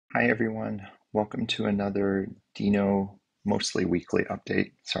Hi everyone, welcome to another Deno mostly weekly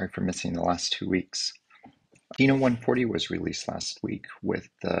update. Sorry for missing the last 2 weeks. Deno 140 was released last week with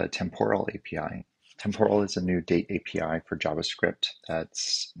the Temporal API. Temporal is a new date API for JavaScript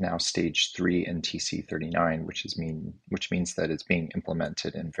that's now stage 3 in TC39, which means that it's being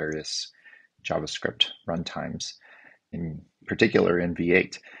implemented in various JavaScript runtimes, in particular in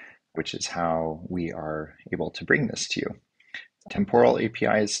V8, which is how we are able to bring this to you. Temporal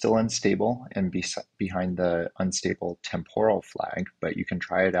API is still unstable and behind the unstable temporal flag, but you can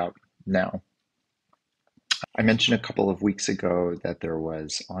try it out now. I mentioned a couple of weeks ago that there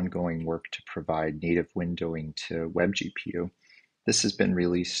was ongoing work to provide native windowing to WebGPU. This has been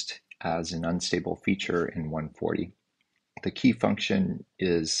released as an unstable feature in 140. The key function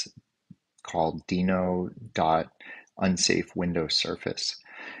is called Deno.UnsafeWindowSurface.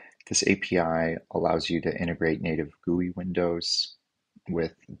 This API allows you to integrate native GUI windows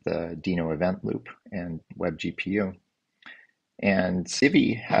with the Deno event loop and WebGPU. And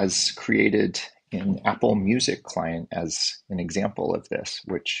Divi has created an Apple Music client as an example of this,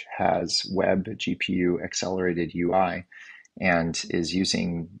 which has WebGPU accelerated UI and is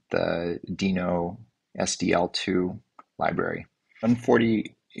using the Deno SDL2 library.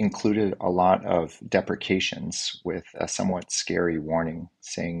 140 included a lot of deprecations with a somewhat scary warning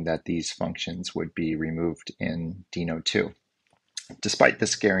saying that these functions would be removed in Deno 2. Despite the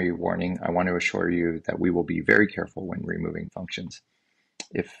scary warning, I want to assure you that we will be very careful when removing functions.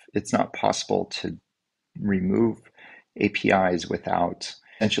 If it's not possible to remove APIs without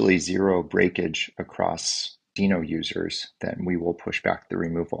essentially zero breakage across Deno users, then we will push back the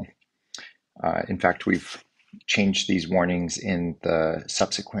removal. In fact, we've changed these warnings in the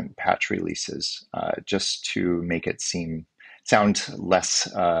subsequent patch releases just to make it sound less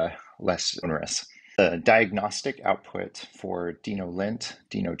onerous. The diagnostic output for DenoLint,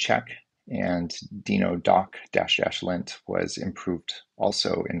 DenoCheck, and DenoDoc-lint was improved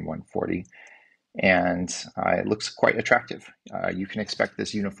also in 140, and it looks quite attractive. You can expect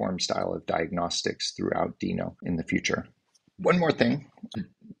this uniform style of diagnostics throughout Deno in the future. One more thing,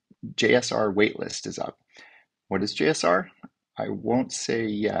 JSR waitlist is up. What is JSR? I won't say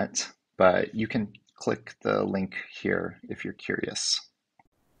yet, but you can click the link here if you're curious.